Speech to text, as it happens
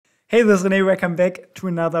Hey, this is René, welcome back to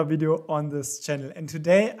another video on this channel. And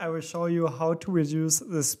today I will show you how to reduce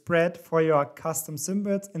the spread for your custom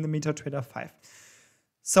symbols in the MetaTrader 5.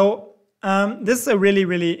 So this is a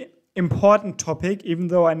really important topic, even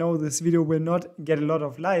though I know this video will not get a lot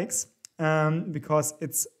of likes because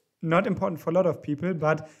it's not important for a lot of people.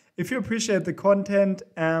 But if you appreciate the content,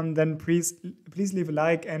 then please leave a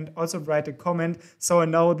like and also write a comment so I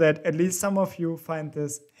know that at least some of you find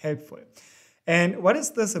this helpful. And what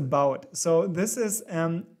is this about? So this is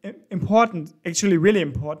important, actually really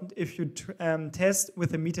important, if you test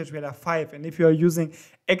with the MetaTrader 5 and if you are using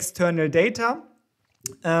external data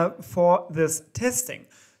for this testing.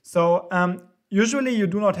 So usually you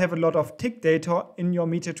do not have a lot of tick data in your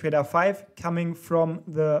MetaTrader 5 coming from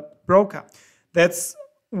the broker. That's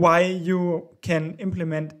why you can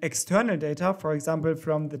implement external data, for example,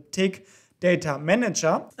 from the tick data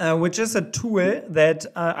manager, which is a tool that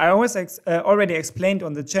I already explained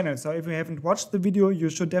on the channel. So if you haven't watched the video, you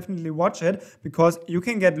should definitely watch it because you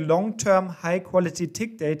can get long-term high-quality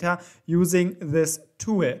tick data using this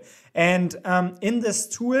tool. And in this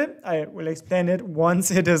tool, I will explain it once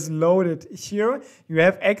it is loaded here. You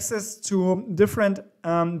have access to different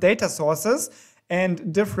data sources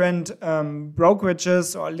and different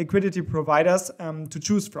brokerages or liquidity providers to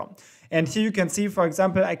choose from. And here you can see, for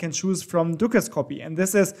example, I can choose from Dukascopy, and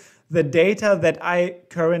this is the data that I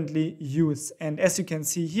currently use. And as you can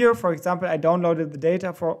see here, for example, I downloaded the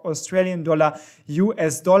data for Australian dollar,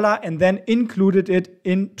 US dollar, and then included it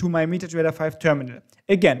into my MetaTrader 5 terminal.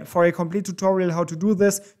 Again, for a complete tutorial how to do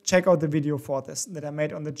this, check out the video for this that I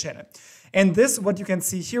made on the channel. And this, what you can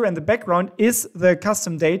see here in the background, is the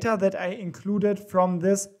custom data that I included from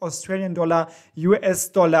this Australian dollar, US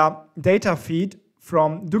dollar data feed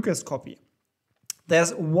from Dukascopy.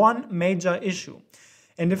 There's one major issue.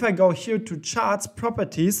 And if I go here to charts,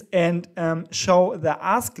 properties, and show the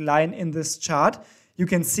ask line in this chart, you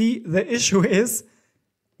can see the issue is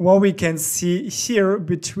what we can see here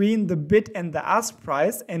between the bid and the ask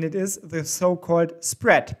price, and it is the so-called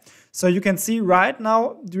spread. So you can see right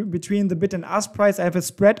now between the bid and ask price, I have a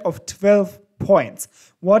spread of 12 points.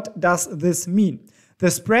 What does this mean?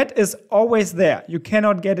 The spread is always there. You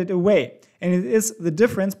cannot get it away. And it is the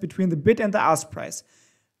difference between the bid and the ask price.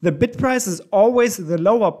 The bid price is always the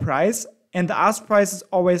lower price and the ask price is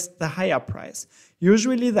always the higher price.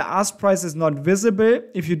 Usually the ask price is not visible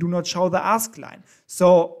if you do not show the ask line.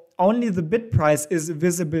 So only the bid price is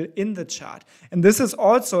visible in the chart. And this is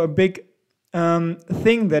also a big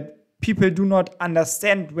thing that people do not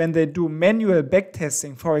understand when they do manual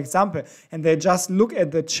backtesting, for example, and they just look at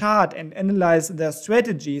the chart and analyze their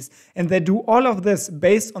strategies, and they do all of this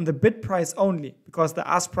based on the bid price only because the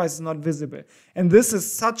ask price is not visible. And this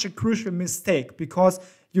is such a crucial mistake because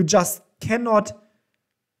you just cannot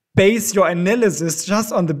base your analysis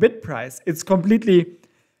just on the bid price. It's completely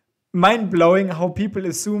mind-blowing how people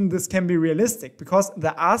assume this can be realistic because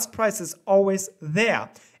the ask price is always there,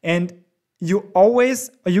 and you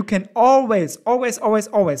can always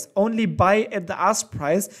only buy at the ask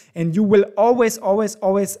price, and you will always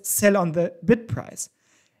sell on the bid price.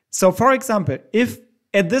 So for example, if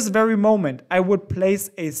at this very moment I would place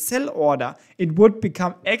a sell order, it would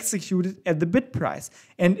become executed at the bid price.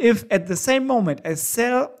 And if at the same moment I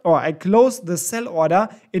sell or I close the sell order,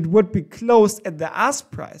 it would be closed at the ask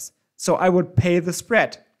price. So I would pay the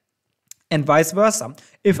spread. And vice versa.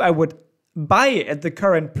 If I would buy at the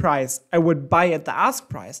current price, I would buy at the ask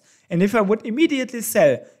price. And if I would immediately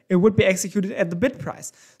sell, it would be executed at the bid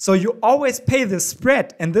price. So you always pay the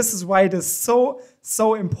spread. And this is why it is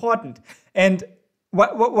so important. And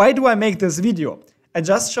why do I make this video? I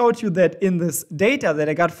just showed you that in this data that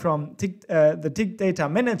I got from the tick data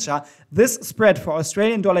manager, this spread for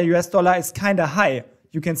Australian dollar, US dollar is kind of high.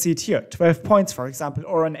 You can see it here, 12 points, for example,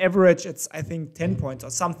 or on average, it's, I think, 10 points or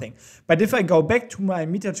something. But if I go back to my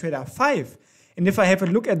MetaTrader 5, and if I have a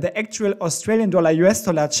look at the actual Australian dollar, US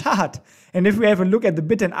dollar chart, and if we have a look at the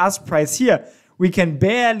bid and ask price here, we can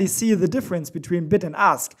barely see the difference between bid and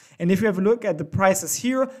ask. And if you have a look at the prices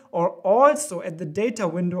here, or also at the data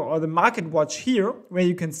window or the market watch here, where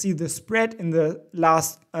you can see the spread in the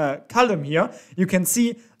last column here, you can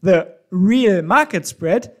see the real market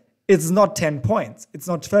spread. It's not 10 points, it's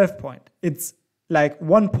not 12 points, it's like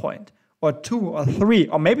 1 point or 2 or 3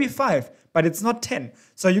 or maybe 5, but it's not 10.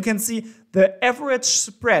 So you can see the average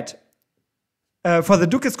spread for the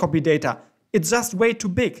Dukascopy data, it's just way too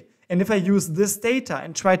big. And if I use this data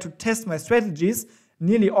and try to test my strategies,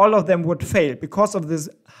 nearly all of them would fail because of this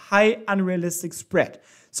high unrealistic spread.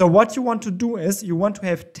 So what you want to do is you want to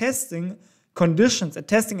have testing conditions, a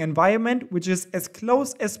testing environment, which is as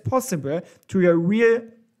close as possible to your real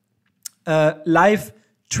live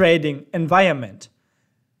trading environment.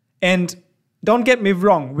 And don't get me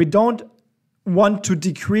wrong, we don't want to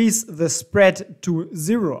decrease the spread to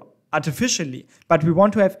 0 artificially, but we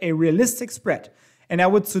want to have a realistic spread. And I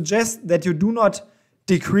would suggest that you do not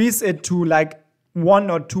decrease it to like 1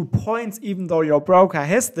 or 2 points, even though your broker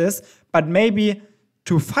has this, but maybe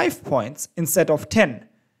to 5 points instead of 10.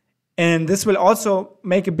 And this will also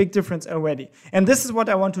make a big difference already. And this is what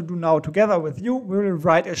I want to do now together with you. We will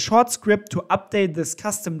write a short script to update this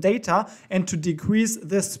custom data and to decrease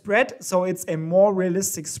this spread, so it's a more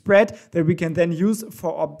realistic spread that we can then use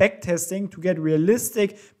for our backtesting to get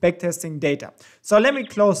realistic backtesting data. So let me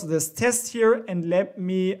close this test here and let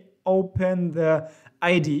me open the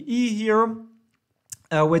IDE here,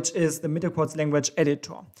 which is the MetaQuartz language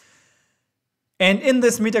editor. And in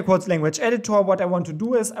this MetaQuartz language editor, what I want to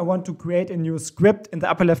do is I want to create a new script. In the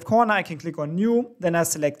upper left corner, I can click on new, then I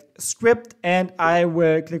select script, and I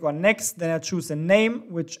will click on next. Then I choose a name,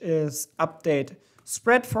 which is update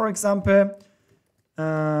spread, for example,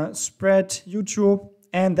 spread YouTube,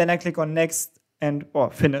 and then I click on next and or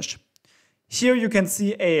finish. Here you can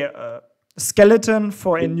see a skeleton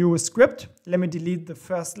for a new script. Let me delete the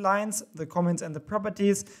first lines, the comments and the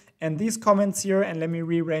properties, and these comments here, and let me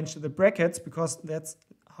rearrange the brackets because that's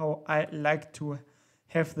how I like to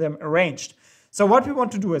have them arranged. So what we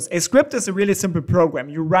want to do is, a script is a really simple program.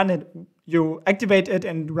 You run it, you activate it,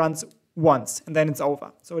 and it runs once, and then it's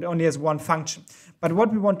over. So it only has one function. But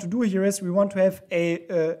what we want to do here is we want to have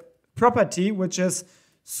a property which is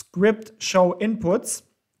script show inputs,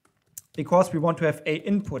 because we want to have a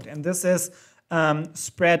input, and this is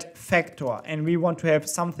spread factor, and we want to have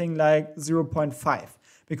something like 0.5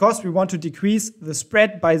 because we want to decrease the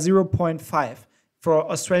spread by 0.5 for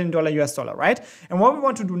Australian dollar, US dollar, right? And what we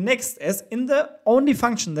want to do next is, in the only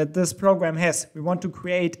function that this program has, we want to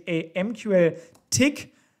create a MQL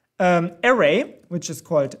tick array, which is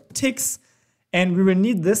called ticks, and we will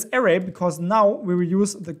need this array because now we will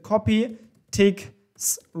use the copy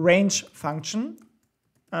ticks range function,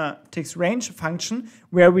 ticks range function,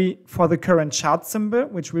 where we, for the current chart symbol,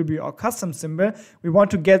 which will be our custom symbol, we want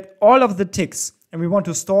to get all of the ticks, and we want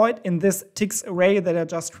to store it in this ticks array that I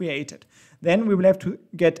just created. Then we will have to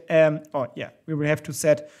get, we will have to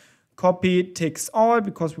set copy ticks all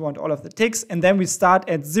because we want all of the ticks, and then we start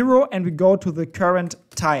at 0 and we go to the current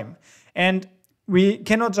time. And we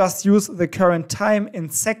cannot just use the current time in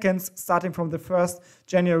seconds starting from the 1st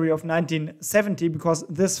January of 1970, because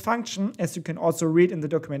this function, as you can also read in the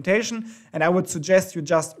documentation, and I would suggest you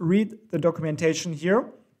just read the documentation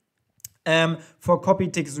here for copy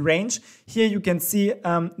ticks range. Here you can see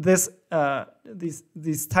these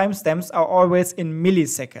timestamps are always in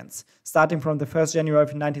milliseconds starting from the 1st January of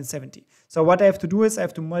 1970. So what I have to do is I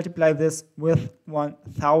have to multiply this with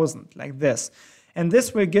 1000 like this. And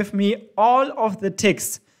this will give me all of the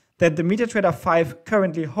ticks that the MetaTrader 5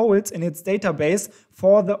 currently holds in its database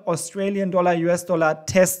for the Australian dollar, US dollar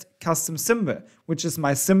test custom symbol, which is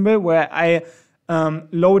my symbol where I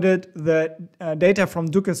loaded the data from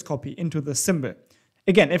Dukascopy into the symbol.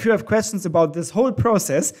 Again, if you have questions about this whole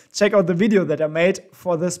process, check out the video that I made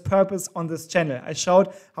for this purpose on this channel. I showed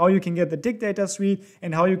how you can get the tick data suite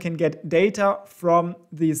and how you can get data from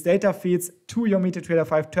these data feeds to your MetaTrader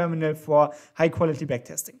 5 terminal for high quality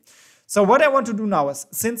backtesting. So what I want to do now is,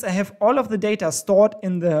 since I have all of the data stored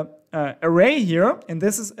in the array here, and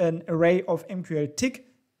this is an array of MQL tick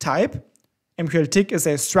type. MQL tick is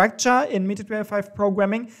a structure in MetaTrader 5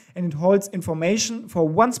 programming, and it holds information for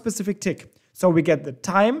one specific tick. So we get the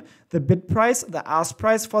time, the bid price, the ask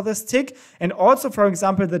price for this tick, and also, for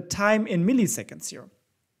example, the time in milliseconds here.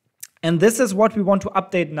 And this is what we want to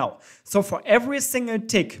update now. So for every single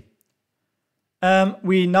tick,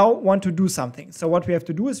 we now want to do something. So what we have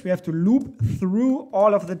to do is we have to loop through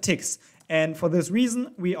all of the ticks. And for this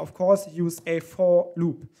reason, we of course use a for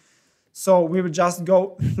loop. So we will just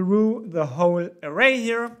go through the whole array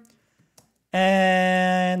here.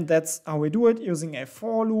 And that's how we do it, using a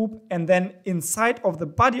for loop. And then inside of the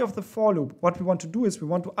body of the for loop, what we want to do is we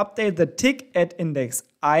want to update the tick at index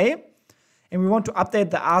I, and we want to update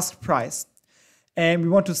the ask price. And we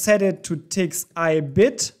want to set it to ticks I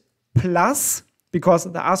bid plus, because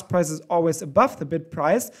the ask price is always above the bid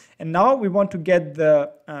price. And now we want to get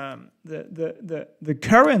the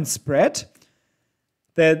current spread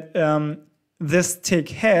that this tick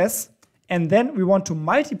has, and then we want to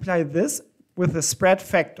multiply this with the spread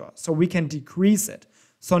factor so we can decrease it.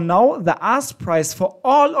 So now the ask price for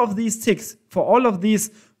all of these ticks, for all of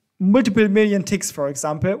these multiple million ticks, for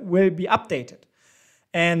example, will be updated.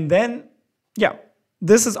 And then, yeah,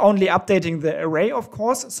 this is only updating the array, of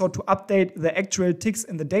course. So to update the actual ticks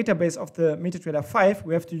in the database of the MetaTrader 5,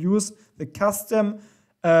 we have to use the custom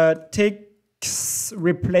ticks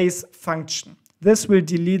replace function. This will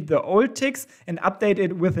delete the old ticks and update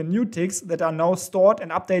it with the new ticks that are now stored and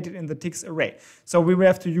updated in the ticks array. So we will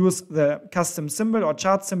have to use the custom symbol or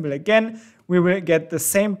chart symbol again. We will get the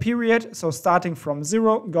same period, so starting from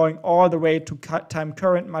 0, going all the way to time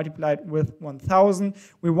current multiplied with 1000.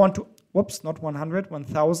 We want to, whoops, not 100,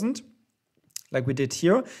 1000, like we did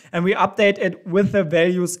here. And we update it with the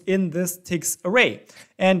values in this ticks array.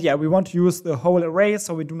 And yeah, we want to use the whole array,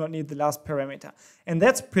 so we do not need the last parameter. And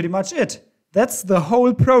that's pretty much it. That's the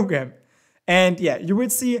whole program. And yeah, you will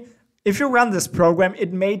see if you run this program,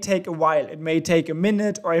 it may take a while. It may take a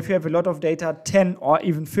minute, or if you have a lot of data, 10 or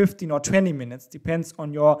even 15 or 20 minutes. Depends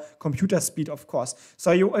on your computer speed, of course.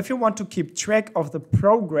 So if you want to keep track of the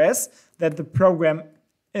progress that the program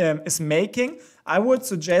is making, I would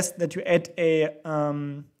suggest that you add a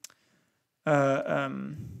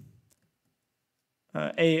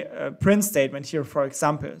print statement here, for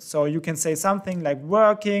example. So you can say something like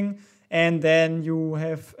working, and then you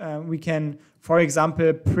have, we can, for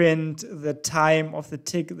example, print the time of the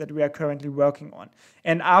tick that we are currently working on.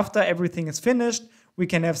 And after everything is finished, we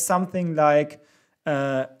can have something like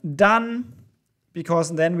done,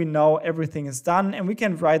 because then we know everything is done. And we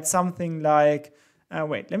can write something like,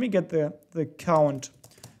 wait, let me get the count,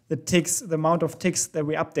 the ticks, the amount of ticks that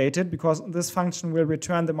we updated, because this function will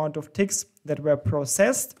return the amount of ticks that were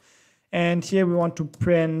processed. And here we want to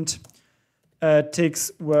print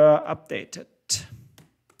ticks were updated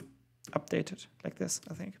like this,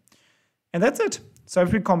 I think. And that's it. So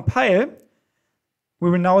if we compile,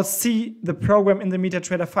 we will now see the program in the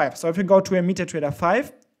MetaTrader 5. So if you go to a MetaTrader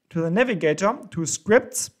 5, to the navigator, to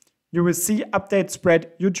scripts, you will see update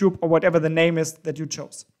spread YouTube or whatever the name is that you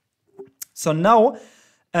chose. So now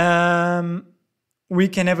we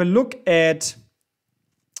can have a look at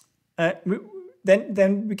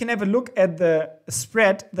then we can have a look at the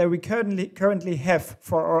spread that we currently have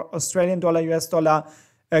for our Australian dollar, US dollar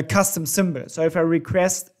custom symbol. So if I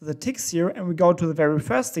request the ticks here and we go to the very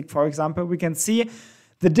first tick, for example, we can see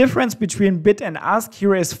the difference between bid and ask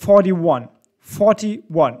here is 41.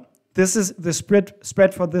 41. This is the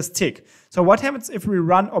spread for this tick. So what happens if we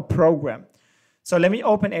run our program? So let me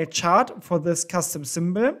open a chart for this custom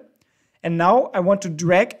symbol. And now I want to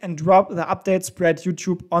drag and drop the update spread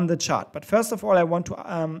YouTube on the chart. But first of all, I want to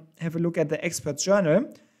have a look at the expert journal,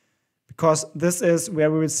 because this is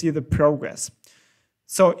where we will see the progress.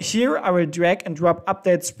 So here I will drag and drop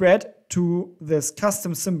update spread to this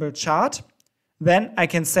custom symbol chart. Then I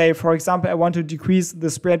can say, for example, I want to decrease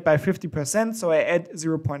the spread by 50%. So I add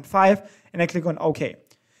 0.5 and I click on OK.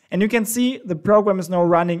 And you can see the program is now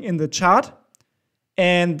running in the chart.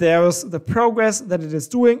 And there's the progress that it is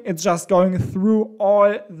doing. It's just going through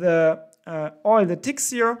all the ticks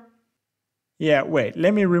here. Yeah, wait,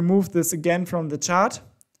 let me remove this again from the chart.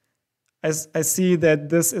 I see that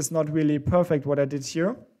this is not really perfect what I did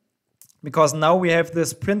here, because now we have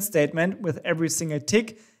this print statement with every single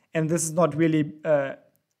tick, and this is not really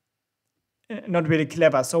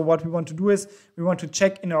clever. So what we want to do is we want to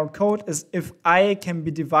check in our code is if I can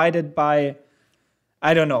be divided by,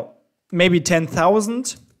 I don't know, maybe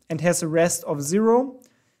 10,000 and has a rest of 0,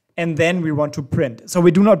 and then we want to print. So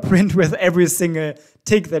we do not print with every single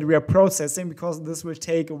tick that we are processing, because this will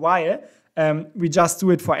take a while. We just do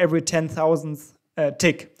it for every 10,000th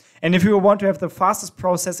tick. And if you want to have the fastest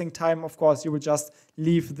processing time, of course, you will just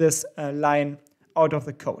leave this line out of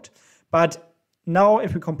the code. But now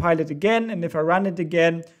if we compile it again, and if I run it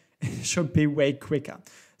again, it should be way quicker.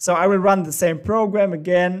 So I will run the same program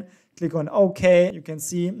again, click on OK. You can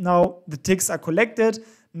see now the ticks are collected.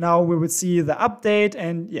 Now we will see the update,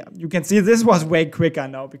 and yeah, you can see this was way quicker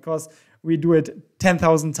now, because we do it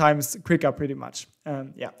 10,000 times quicker pretty much.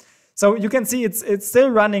 Yeah. So you can see it's still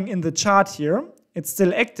running in the chart here. It's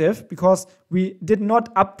still active because we did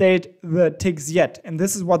not update the ticks yet. And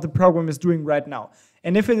this is what the program is doing right now.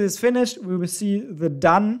 And if it is finished, we will see the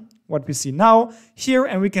done, what we see now here,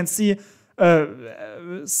 and we can see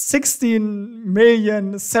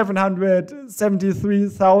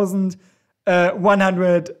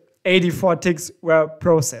 16,773,184 ticks were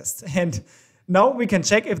processed. And now we can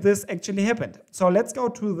check if this actually happened. So let's go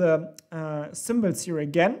to the symbols here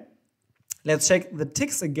again. Let's check the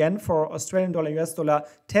ticks again for Australian dollar, US dollar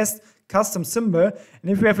test custom symbol. And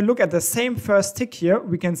if we have a look at the same first tick here,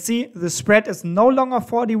 we can see the spread is no longer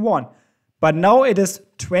 41, but now it is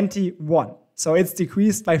 21. So it's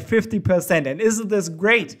decreased by 50%. And isn't this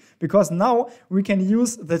great? Because now we can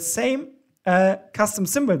use the same custom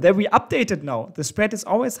symbol that we updated now. The spread is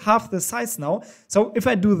always half the size now. So if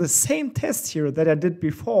I do the same test here that I did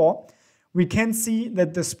before, we can see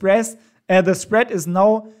that the spread is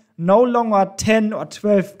now no longer 10 or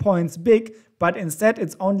 12 points big, but instead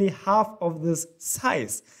it's only half of this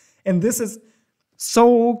size. And this is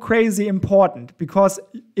so crazy important, because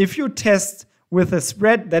if you test with a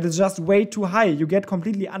spread that is just way too high, you get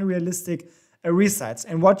completely unrealistic results.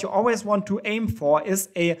 And what you always want to aim for is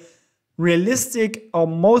a realistic or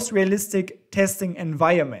most realistic testing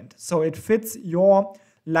environment, so it fits your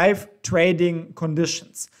live trading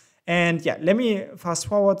conditions. And yeah, let me fast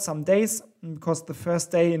forward some days, because the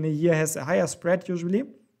first day in a year has a higher spread usually.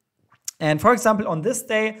 And for example, on this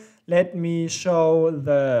day, let me show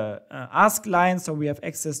the ask line, so we have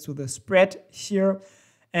access to the spread here.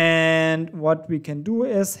 And what we can do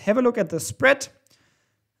is have a look at the spread.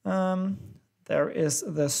 There is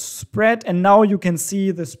the spread, and now you can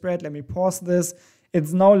see the spread. Let me pause this.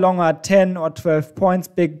 It's no longer 10 or 12 points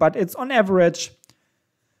big, but it's on average.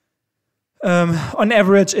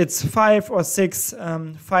 It's 5 or 6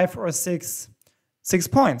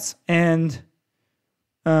 points. And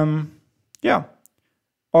yeah,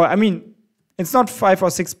 or I mean, it's not 5 or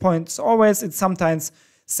 6 points always. It's sometimes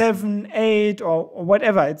 7, 8, or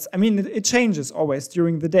whatever. It changes always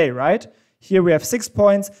during the day, right? Here we have 6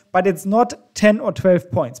 points, but it's not 10 or 12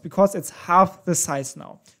 points, because it's half the size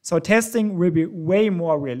now. So testing will be way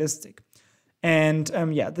more realistic. And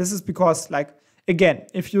yeah, this is because, like, again,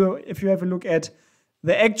 if you have a look at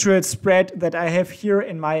the actual spread that I have here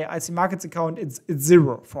in my IC Markets account, it's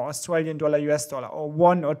 0 for Australian dollar, US dollar, or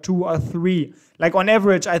 1 or 2 or 3. Like on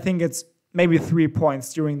average, I think it's maybe 3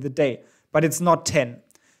 points during the day, but it's not 10.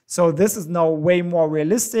 So this is now way more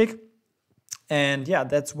realistic. And yeah,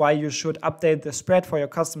 that's why you should update the spread for your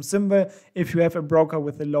custom symbol if you have a broker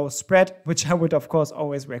with a low spread, which I would of course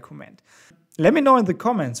always recommend. Let me know in the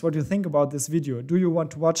comments what you think about this video. Do you want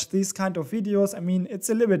to watch these kind of videos? I mean, it's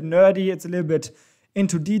a little bit nerdy, it's a little bit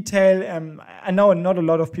into detail. I know not a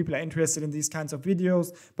lot of people are interested in these kinds of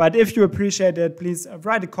videos, but if you appreciate it, please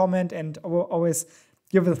write a comment and always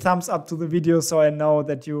give a thumbs up to the video, so I know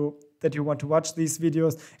that you want to watch these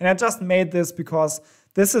videos. And I just made this because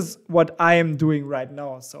this is what I am doing right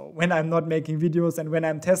now. So when I'm not making videos and when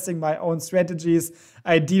I'm testing my own strategies,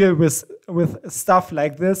 I deal with stuff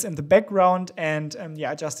like this in the background. And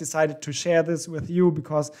yeah, I just decided to share this with you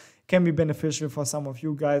because it can be beneficial for some of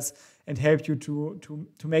you guys and help you to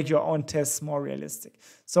make your own tests more realistic.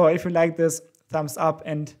 So if you like this, thumbs up,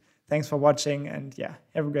 and thanks for watching. And yeah,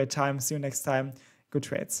 have a great time. See you next time. Good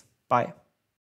trades. Bye.